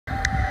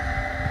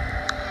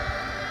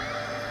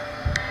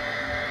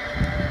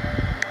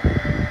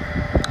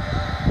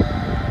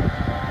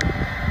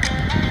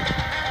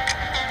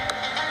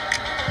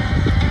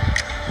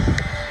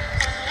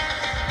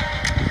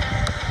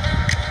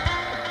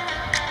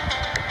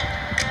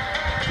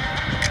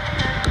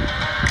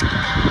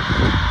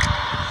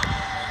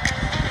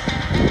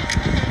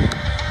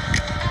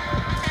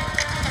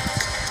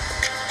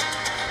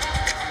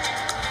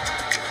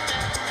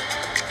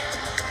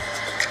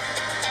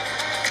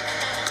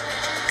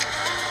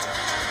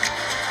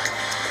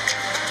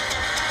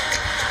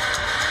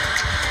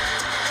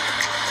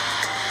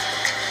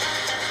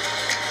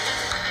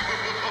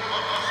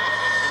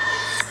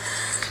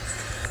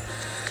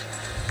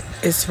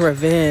It's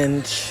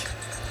revenge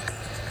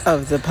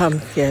of the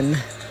pumpkin.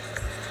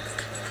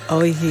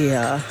 Oh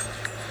yeah,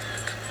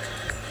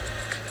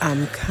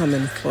 I'm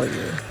coming for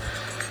you.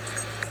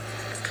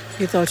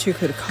 You thought you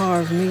could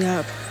carve me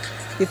up?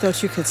 You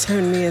thought you could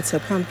turn me into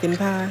pumpkin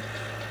pie?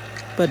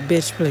 But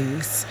bitch,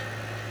 please,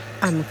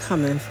 I'm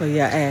coming for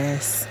your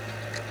ass.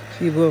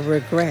 You will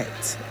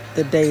regret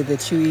the day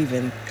that you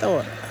even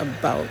thought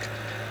about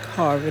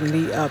carving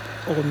me up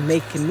or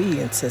making me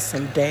into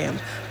some damn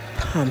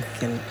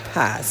pumpkin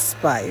pie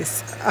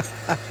spice.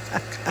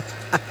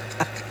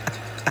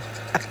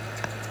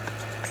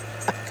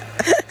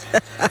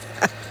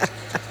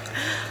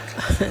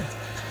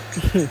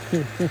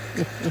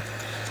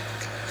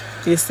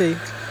 You see,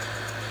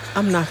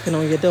 I'm knocking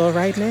on your door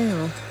right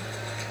now.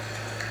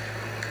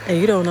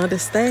 And you don't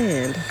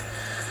understand.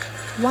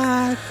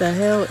 Why the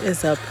hell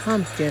is a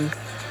pumpkin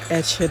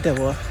at your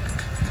door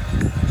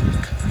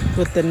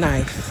with the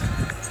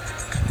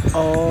knife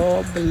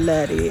all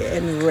bloody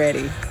and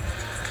ready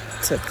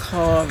to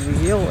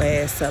carve your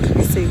ass up?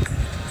 You see,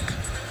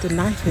 the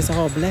knife is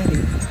all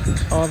bloody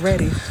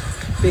already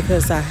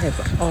because I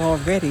have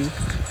already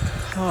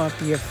carved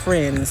your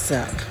friends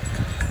up.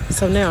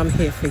 So now I'm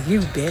here for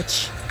you,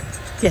 bitch.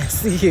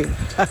 Yes, you.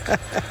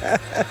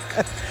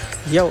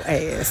 Your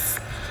ass.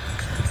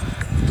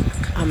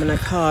 I'm gonna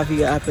carve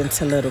you up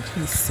into little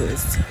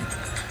pieces.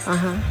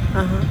 And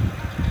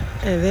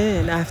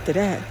then after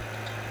that,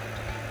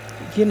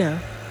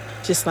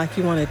 just like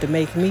you wanted to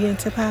make me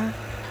into pie.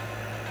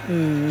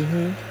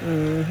 You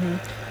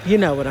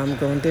know what I'm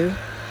gonna do.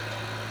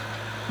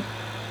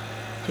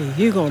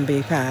 You gonna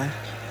be pie,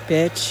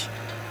 bitch.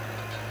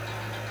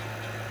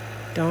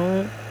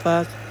 Don't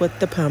fuck with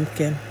the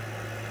pumpkin.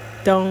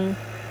 Don't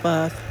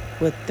fuck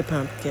with the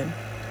pumpkin.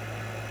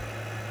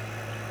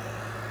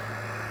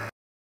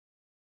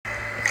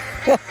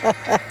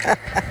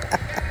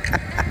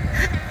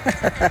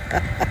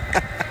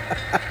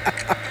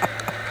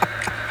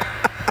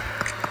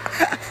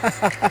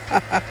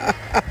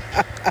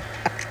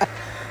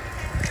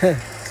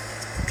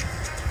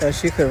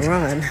 Thought you could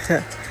run.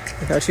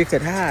 Thought you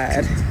could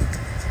hide.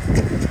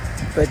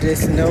 But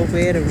there's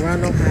nowhere to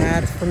run or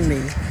hide from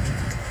me.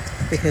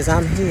 Because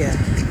I'm here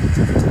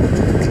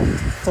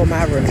for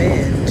my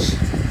revenge.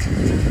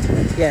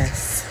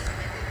 Yes,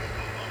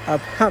 a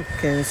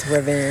pumpkin's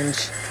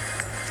revenge.